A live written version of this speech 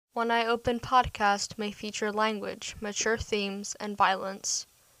One Eye Open podcast may feature language, mature themes, and violence.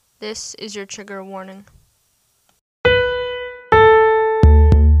 This is your trigger warning.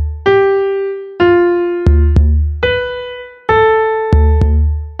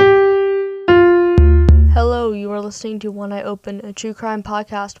 Hello, you are listening to One Eye Open, a true crime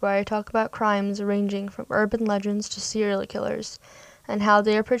podcast where I talk about crimes ranging from urban legends to serial killers and how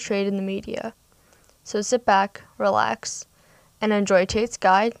they are portrayed in the media. So sit back, relax, and enjoy Tate's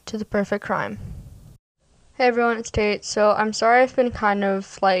Guide to the Perfect Crime. Hey everyone, it's Tate. So I'm sorry I've been kind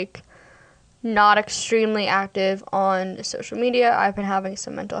of not extremely active on social media. I've been having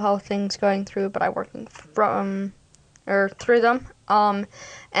some mental health things going through, but I'm working through them. And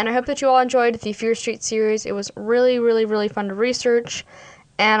I hope that you all enjoyed the Fear Street series. It was really fun to research.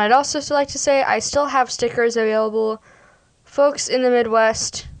 And I'd also still like to say I still have stickers available. Folks in the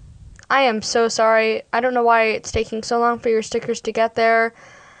Midwest, I am so sorry. I don't know why it's taking so long for your stickers to get there.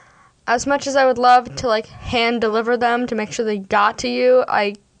 As much as I would love to hand deliver them to make sure they got to you,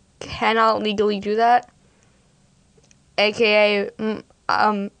 I cannot legally do that. AKA,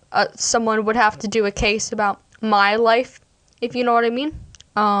 someone would have to do a case about my life, if you know what I mean.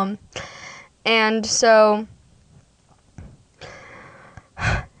 And so,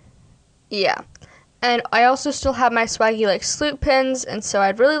 yeah. And I also still have my swaggy sloot pins, and so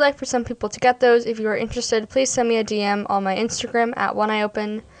I'd really like for some people to get those. If you are interested, please send me a DM on my Instagram at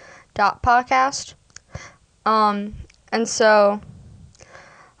oneeyeopen.podcast. And so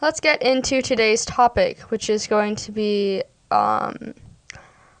let's get into today's topic, which is going to be, I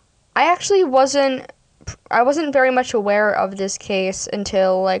wasn't very much aware of this case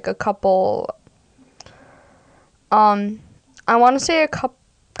until a couple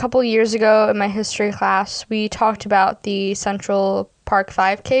years ago in my history class. We talked about the Central Park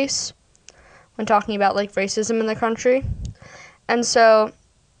 5 case when talking about racism in the country. And so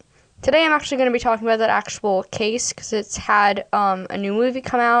today I'm actually going to be talking about that actual case because it's had a new movie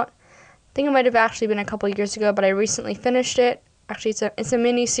come out. I think it might have actually been a couple years ago, but I recently finished it. Actually, it's a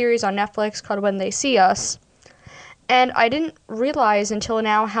mini-series on Netflix called When They See Us. And I didn't realize until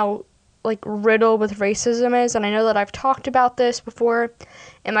now how riddled with racism is, and I know that I've talked about this before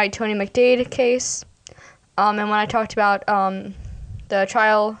in my Tony McDade case, and when I talked about the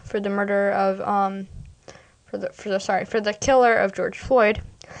trial for the murder of for the killer of George Floyd,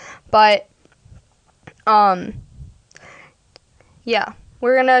 but yeah,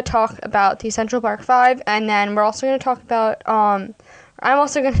 we're gonna talk about the Central Park 5, and then we're also gonna talk about I'm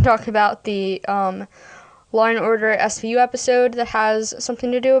also gonna talk about the Law and Order SVU episode that has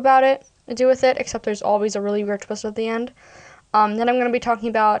something to do with it, except there's always a really weird twist at the end. Then I'm going to be talking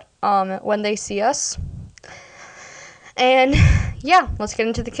about When They See Us. And yeah, let's get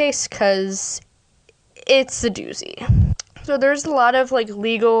into the case, because it's a doozy. So there's a lot of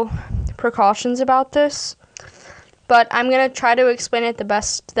legal precautions about this, but I'm going to try to explain it the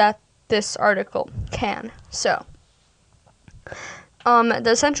best that this article can. So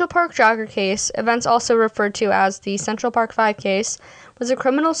the Central Park jogger case, events also referred to as the Central Park 5 case, was a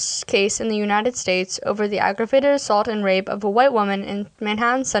criminal case in the United States over the aggravated assault and rape of a white woman in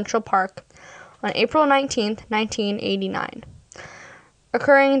Manhattan's Central Park on April 19, 1989.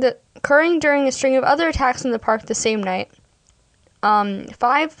 Occurring during a string of other attacks in the park the same night,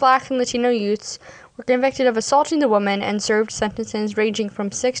 5 Black and Latino youths were convicted of assaulting the woman and served sentences ranging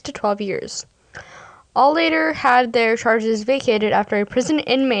from 6 to 12 years. All later had their charges vacated after a prison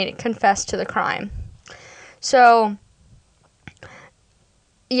inmate confessed to the crime. So,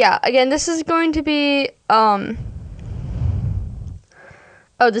 yeah, again, this is going to be,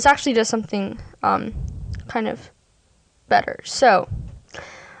 this actually does something, kind of better. So,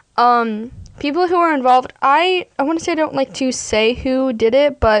 people who are involved, I want to say I don't like to say who did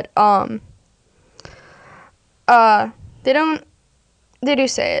it, but, they do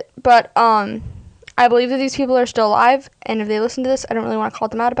say it, but, I believe that these people are still alive, and if they listen to this, I don't really want to call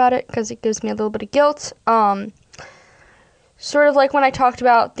them out about it, because it gives me a little bit of guilt. Sort of like when I talked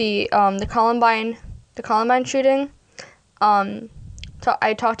about the Columbine shooting, I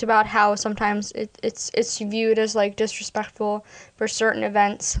talked about how sometimes it's viewed as disrespectful for certain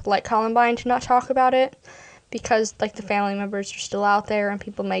events like Columbine to not talk about it, because the family members are still out there and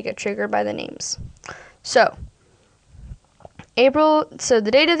people may get triggered by the names. So the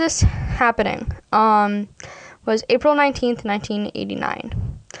date of this happening was April 19th,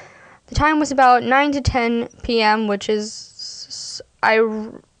 1989. The time was about 9 to 10 p.m., which is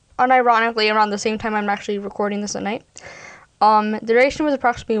unironically around the same time I'm actually recording this at night. The duration was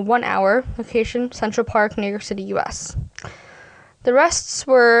approximately 1 hour. Location, Central Park, New York City, U.S. The arrests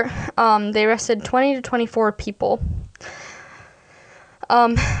were, they arrested 20 to 24 people.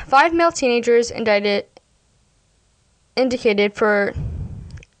 5 male teenagers indicated for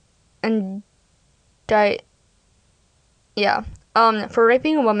for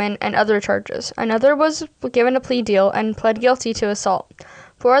raping a woman and other charges. Another was given a plea deal and pled guilty to assault.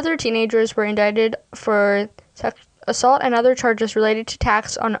 4 other teenagers were indicted for assault and other charges related to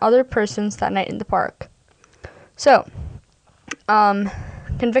attacks on other persons that night in the park. So,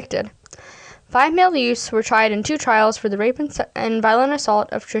 convicted. 5 male youths were tried in 2 trials for the rape and violent assault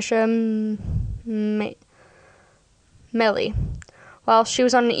of Trisha Melly while she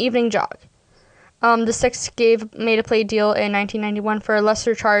was on an evening jog. The 6th made a plea deal in 1991 for a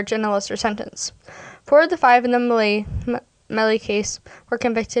lesser charge and a lesser sentence. 4 of the 5 in the Melly case were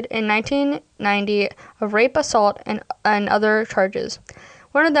convicted in 1990 of rape, assault, and other charges.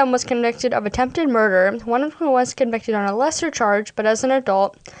 One of them was convicted of attempted murder. One of them was convicted on a lesser charge, but as an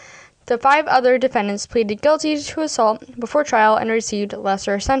adult. The 5 other defendants pleaded guilty to assault before trial and received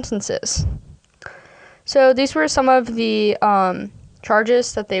lesser sentences. So these were some of the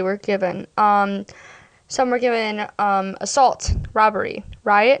charges that they were given. Some were given assault, robbery,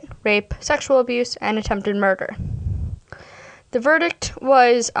 riot, rape, sexual abuse, and attempted murder. The verdict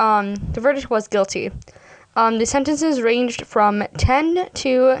was guilty. The sentences ranged from 5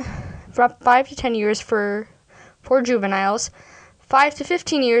 to 10 years for juveniles, 5 to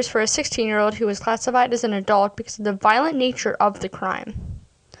 15 years for a 16-year-old who was classified as an adult because of the violent nature of the crime.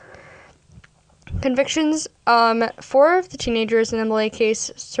 Convictions: 4 of the teenagers in the Malay case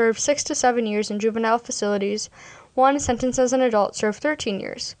served 6 to 7 years in juvenile facilities. 1, sentenced as an adult, served 13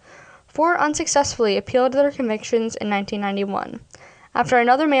 years. 4 unsuccessfully appealed their convictions in 1991. After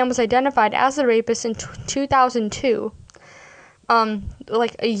another man was identified as the rapist in 2002,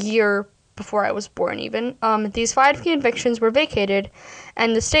 like a year before I was born even, these 5 convictions were vacated,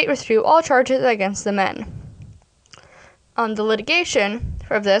 and the state withdrew all charges against the men. The litigation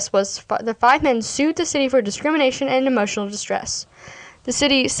of this was the 5 men sued the city for discrimination and emotional distress. The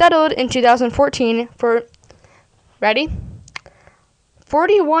city settled in 2014 for, ready?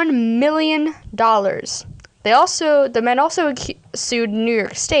 $41 million. The men also sued New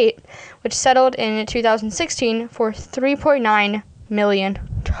York State, which settled in 2016 for $3.9 million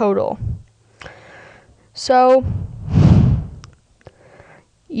total. So,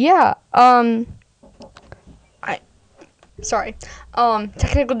 yeah,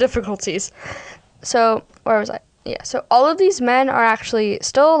 technical difficulties. So, where was I? Yeah, so all of these men are actually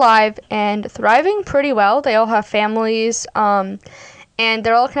still alive and thriving pretty well. They all have families, and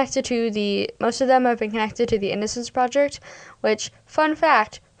they're all connected to most of them have been connected to the Innocence Project, which, fun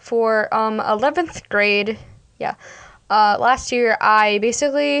fact, for 11th grade, last year I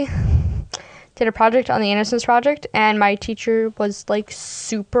basically did a project on the Innocence Project, and my teacher was, like,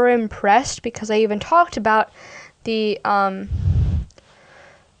 super impressed because I even talked about the, I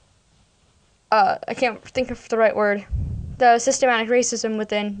can't think of the right word, the systematic racism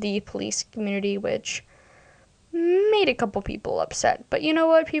within the police community, which made a couple people upset. But you know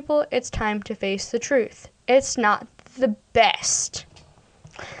what, people? It's time to face the truth. It's not the best.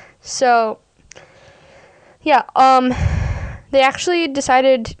 So, yeah, they actually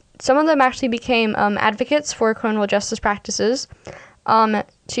decided, some of them actually became advocates for criminal justice practices,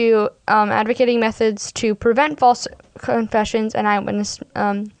 advocating methods to prevent false confessions and eyewitness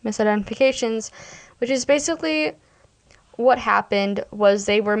misidentifications, which is basically what happened was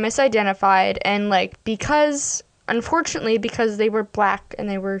they were misidentified, and unfortunately, because they were black and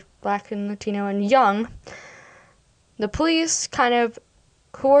Latino and young, the police kind of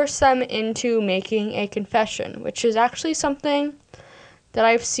coerced them into making a confession, which is actually something that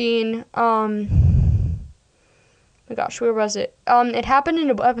I've seen, my gosh, where was it? It happened in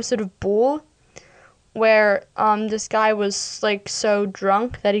an episode of Bull, where, this guy was, so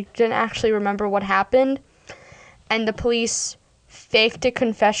drunk that he didn't actually remember what happened, and the police faked a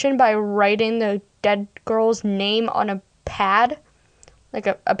confession by writing the dead girl's name on a pad, like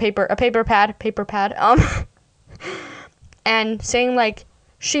a paper pad, and saying,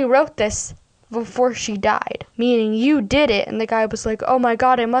 she wrote this before she died, meaning you did it, and the guy was like, oh my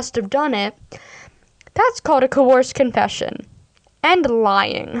god, I must have done it. That's called a coerced confession, and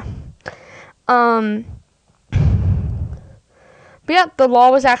lying. But yeah, the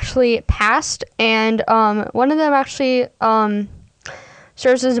law was actually passed, and one of them actually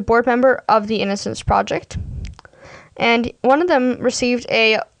serves as a board member of the Innocence Project, and one of them received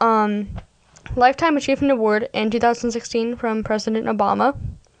a Lifetime Achievement Award in 2016 from President Obama.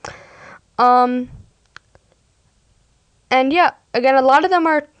 And yeah, again, a lot of them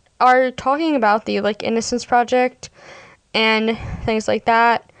are talking about the Innocence Project and things like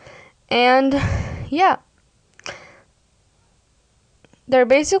that, and yeah, they're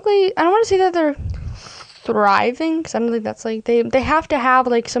basically, I don't want to say that they're thriving, because I don't think that's like, they have to have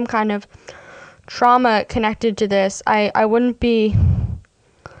like some kind of trauma connected to this. I wouldn't be,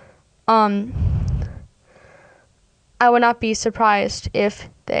 I would not be surprised if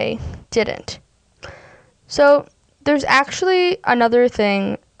they didn't. So there's actually another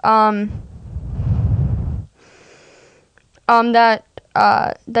thing that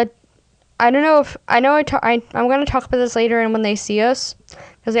I don't know if I'm going to talk about this later and when they see us,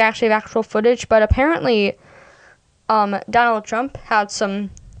 because they actually have actual footage. But apparently, Donald Trump had some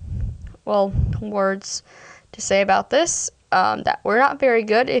words to say about this that were not very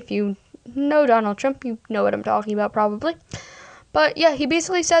good. If you know Donald Trump, you know what I'm talking about probably. But yeah, he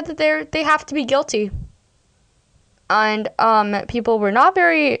basically said that they have to be guilty. And people were not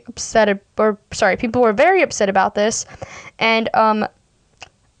very upset, people were very upset about this. And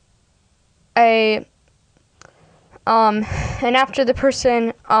and after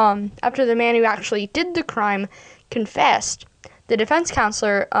the man who actually did the crime confessed, the defense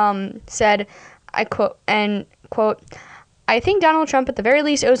counsel said, I quote, "I think Donald Trump at the very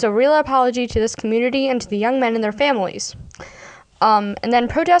least owes a real apology to this community and to the young men and their families." And then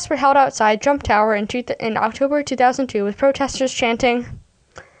protests were held outside Trump Tower in October 2002 with protesters chanting,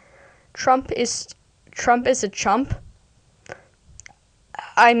 Trump is a chump."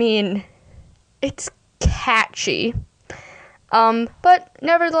 I mean, it's catchy. But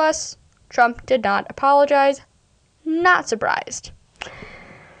nevertheless, Trump did not apologize. Not surprised.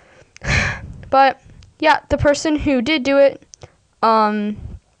 But yeah, the person who did do it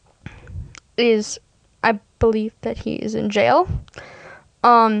is, I believe that he is in jail.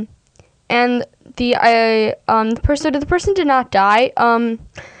 And the person did not die.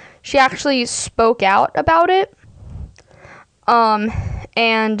 She actually spoke out about it.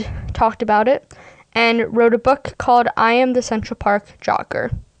 And talked about it, and wrote a book called I Am the Central Park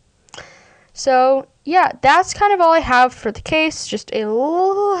Jogger. So, yeah, that's kind of all I have for the case, just a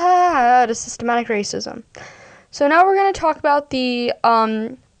little of systematic racism. So now we're going to talk about the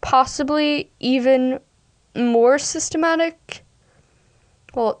possibly even more systematic,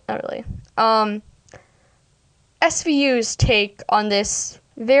 well, not really, SVU's take on this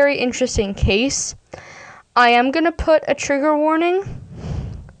very interesting case. I am going to put a trigger warning.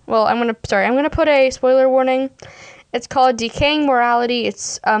 Well, I'm going to put a spoiler warning. It's called Decaying Morality.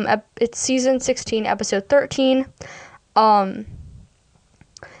 It's season 16, episode 13. And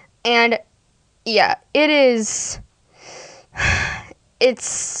yeah, it's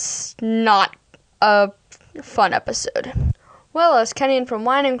not a fun episode. Well, as Kenyon from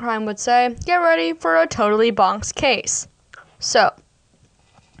Wine and Crime would say, get ready for a totally bonks case. So,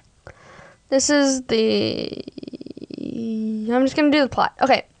 this is I'm just going to do the plot.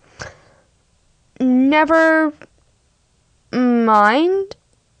 Okay. Never mind.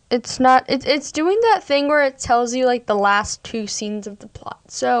 It's doing that thing where it tells you, like, the last 2 scenes of the plot.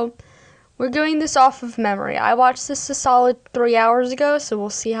 So, we're doing this off of memory. I watched this a solid 3 hours ago, so we'll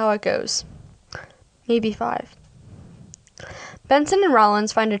see how it goes. Maybe 5. Benson and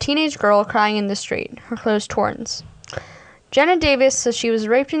Rollins find a teenage girl crying in the street, her clothes torn. Jenna Davis says she was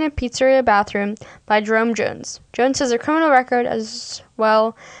raped in a pizzeria bathroom by Jerome Jones. Jones has a criminal record as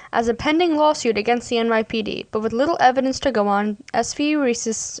well as a pending lawsuit against the NYPD, but with little evidence to go on, SVU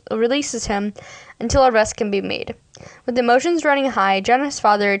releases him until arrest can be made. With emotions running high, Jenna's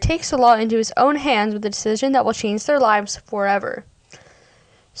father takes the law into his own hands with a decision that will change their lives forever.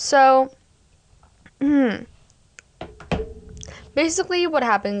 So, basically, what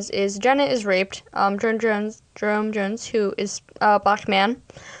happens is Jenna is raped. Jerome Jones, who is a black man,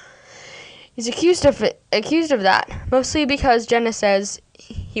 is accused of that, mostly because Jenna says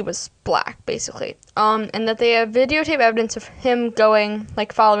he was black, basically. And that they have videotape evidence of him going,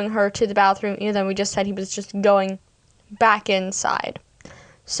 like, following her to the bathroom, even though we just said he was just going back inside.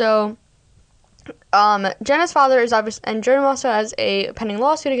 So, Jenna's father is obvious, and Jerome also has a pending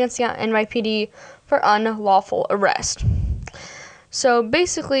lawsuit against the NYPD for unlawful arrest. So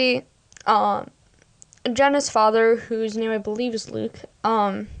basically, Jenna's father, whose name I believe is Luke,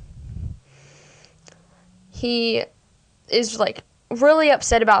 he is, like, really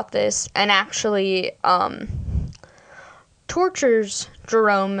upset about this and actually tortures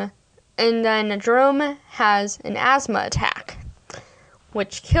Jerome, and then Jerome has an asthma attack,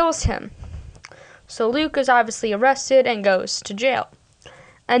 which kills him. So Luke is obviously arrested and goes to jail.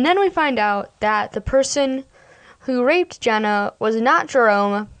 And then we find out that the person who raped Jenna was not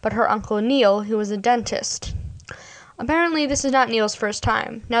Jerome, but her uncle Neil, who was a dentist. Apparently, this is not Neil's first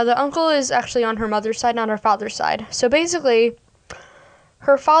time. Now, the uncle is actually on her mother's side, not her father's side. So basically,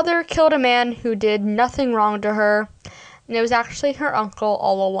 her father killed a man who did nothing wrong to her. and it was actually her uncle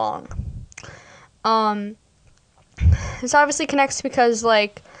all along. This obviously connects because,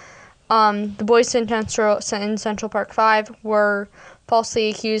 like, the boys in Central Park 5 were falsely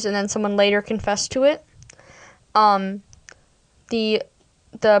accused, and then someone later confessed to it. The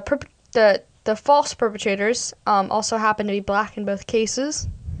false perpetrators also happened to be black in both cases,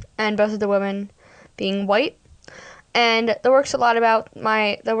 and both of the women being white. And that works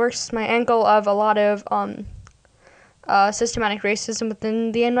my angle of a lot of systematic racism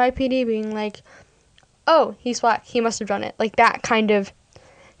within the NYPD being like, oh, he's black, he must have done it. Like that kind of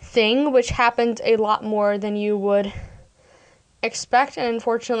thing, which happens a lot more than you would expect, and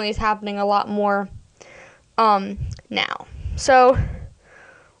unfortunately is happening a lot more now. So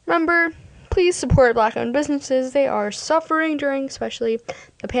remember, please support black-owned businesses. They are suffering during especially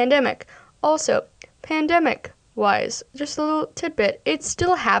the pandemic. Also, pandemic-wise, just a little tidbit, it's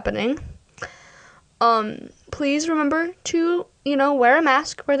still happening. Please remember to, wear a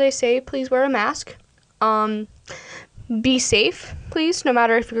mask where they say please wear a mask. Be safe, please, no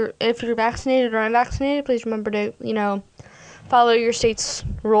matter if you're vaccinated or unvaccinated. Please remember to, follow your state's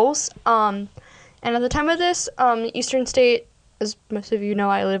rules. And at the time of this, Eastern State, as most of you know,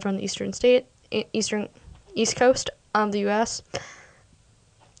 I live on the East Coast of the U.S.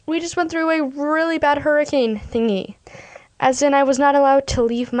 We just went through a really bad hurricane thingy. As in, I was not allowed to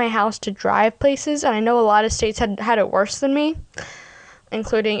leave my house to drive places, and I know a lot of states had it worse than me,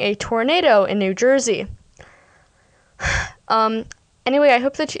 including a tornado in New Jersey. Anyway, I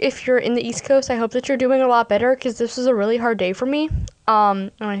hope that if you're in the East Coast, I hope that you're doing a lot better, because this was a really hard day for me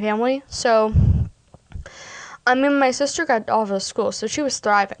and my family. So, my sister got off of school, so she was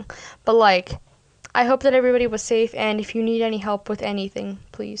thriving. But, I hope that everybody was safe, and if you need any help with anything,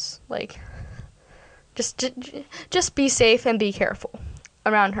 please, just be safe and be careful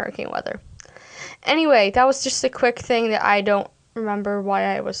around hurricane weather. Anyway, that was just a quick thing that I don't remember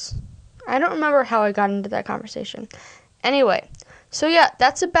how I got into that conversation. Anyway, so yeah,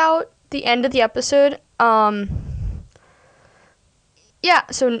 that's about the end of the episode. So,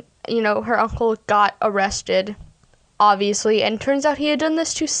 her uncle got arrested, obviously, and turns out he had done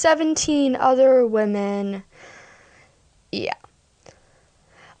this to 17 other women. Yeah.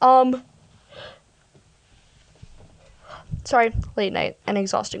 Sorry, late night and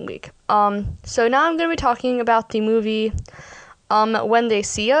exhausting week. So now I'm going to be talking about the movie, When They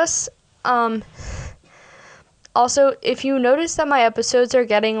See Us. Also, if you notice that my episodes are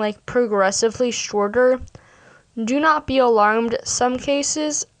getting, progressively shorter, do not be alarmed. Some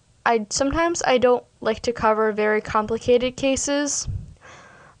cases, sometimes I don't like to cover very complicated cases,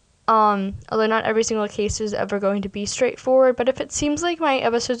 although not every single case is ever going to be straightforward, but if it seems like my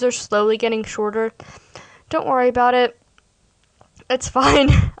episodes are slowly getting shorter, don't worry about it. It's fine.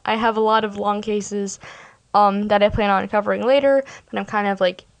 I have a lot of long cases that I plan on covering later, but I'm kind of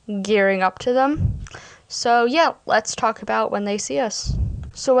gearing up to them. So yeah, let's talk about When They See Us.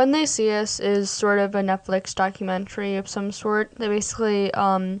 So When They See Us is sort of a Netflix documentary of some sort. They basically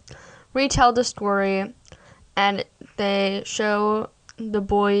retell the story, and they show the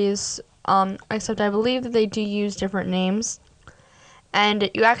boys, except I believe that they do use different names.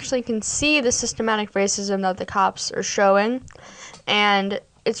 And you actually can see the systematic racism that the cops are showing. And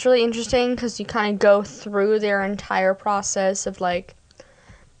it's really interesting because you kind of go through their entire process of,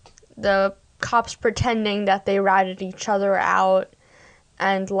 the cops pretending that they ratted each other out,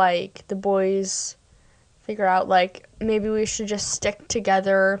 and, the boys figure out, maybe we should just stick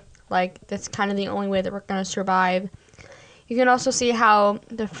together. That's kind of the only way that we're going to survive. You can also see how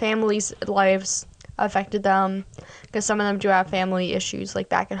the families' lives affected them, because some of them do have family issues,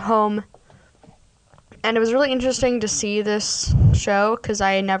 back at home. And it was really interesting to see this show, because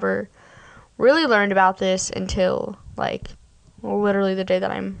I never really learned about this until, literally the day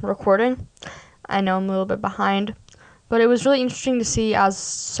that I'm recording. I know I'm a little bit behind, but it was really interesting to see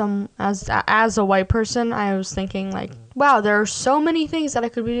as a white person. I was thinking, wow, there are so many things that I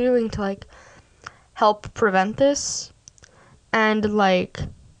could be doing to, help prevent this. And,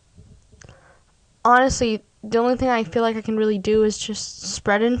 honestly, the only thing I feel like I can really do is just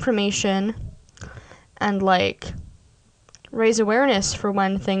spread information and, raise awareness for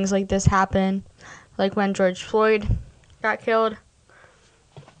when things like this happen, when George Floyd got killed,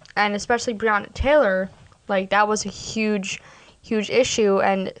 and especially Breonna Taylor. That was a huge, huge issue,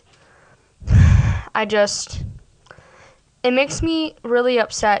 and it makes me really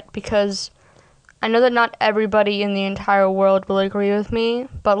upset, because I know that not everybody in the entire world will agree with me,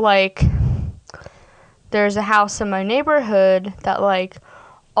 but, there's a house in my neighborhood that,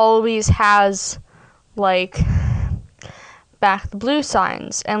 always has, back the blue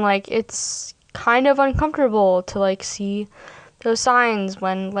signs, and, it's kind of uncomfortable to, like, see those signs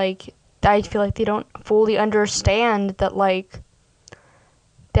when, like, I feel like they don't fully understand that, like,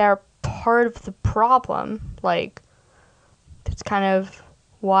 they're part of the problem. Like, it's kind of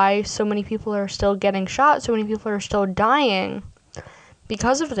why so many people are still getting shot, so many people are still dying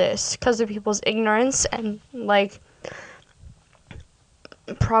because of this, because of people's ignorance and, like,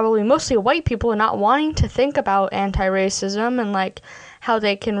 probably mostly white people not wanting to think about anti-racism and, like, how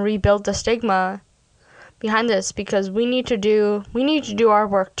they can rebuild the stigma behind this, because we need to do our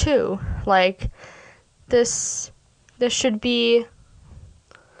work too. Like, this shouldn't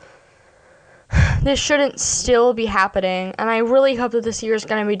still be happening, and I really hope that this year is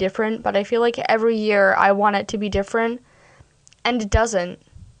going to be different, but I feel like every year I want it to be different, and it doesn't.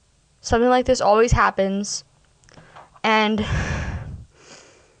 Something like this always happens, and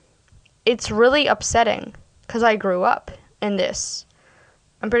it's really upsetting, because I grew up in this.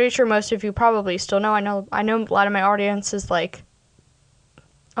 I'm pretty sure most of you probably still know. I know a lot of my audience is, like,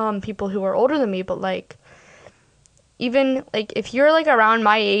 people who are older than me, but, like, even, like, if you're, like, around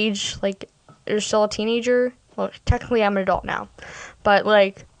my age, like, you're still a teenager, well, technically I'm an adult now, but,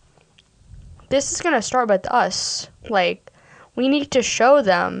 like, this is gonna start with us. Like, we need to show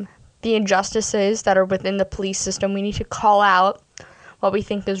them the injustices that are within the police system. We need to call out what we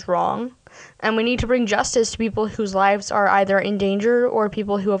think is wrong, and we need to bring justice to people whose lives are either in danger or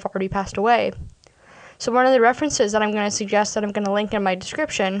people who have already passed away. So one of the references that I'm going to suggest that I'm going to link in my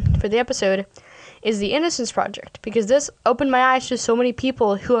description for the episode is the Innocence Project, because this opened my eyes to so many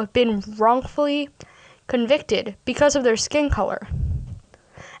people who have been wrongfully convicted because of their skin color.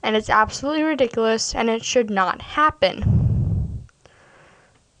 And it's absolutely ridiculous, and it should not happen.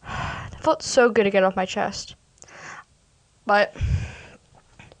 It felt so good to get off my chest. But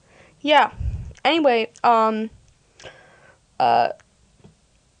yeah. Anyway,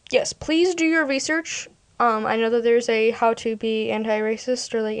 yes, please do your research. I know that there's a how to be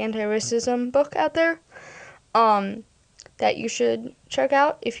anti-racist or, like, anti-racism book out there, that you should check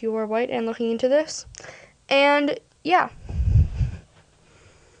out if you are white and looking into this. And yeah.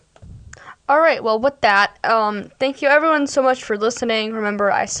 Alright, well, with that, thank you everyone so much for listening.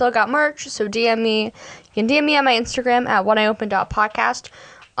 Remember, I still got merch, so DM me. You can DM me on my Instagram at whenopen.podcast.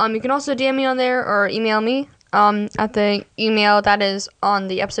 You can also DM me on there or email me at the email that is on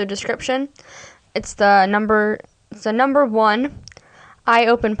the episode description. It's the number 1,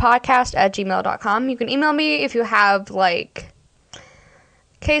 iopenpodcast@gmail.com. You can email me if you have, like,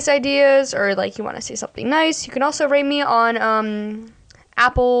 case ideas or, like, you want to say something nice. You can also rate me on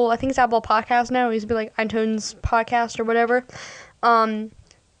Apple. I think it's Apple Podcast now. It used to be, like, iTunes Podcast or whatever.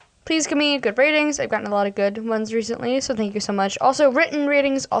 Please give me good ratings. I've gotten a lot of good ones recently, so thank you so much. Also, written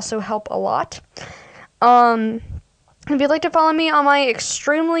ratings also help a lot. If you'd like to follow me on my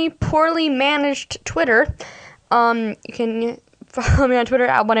extremely poorly managed Twitter, you can follow me on Twitter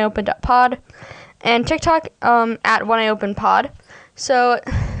at whenopen.pod and TikTok at whenopenpod. So,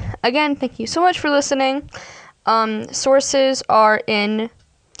 again, thank you so much for listening. Sources are in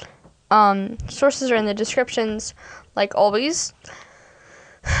the descriptions, like always.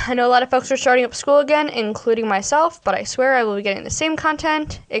 I know a lot of folks are starting up school again, including myself, but I swear I will be getting the same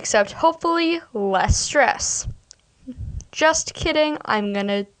content, except hopefully less stress. Just kidding.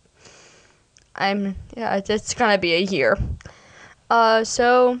 It's gonna be a year.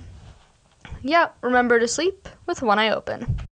 So, yeah, remember to sleep with one eye open.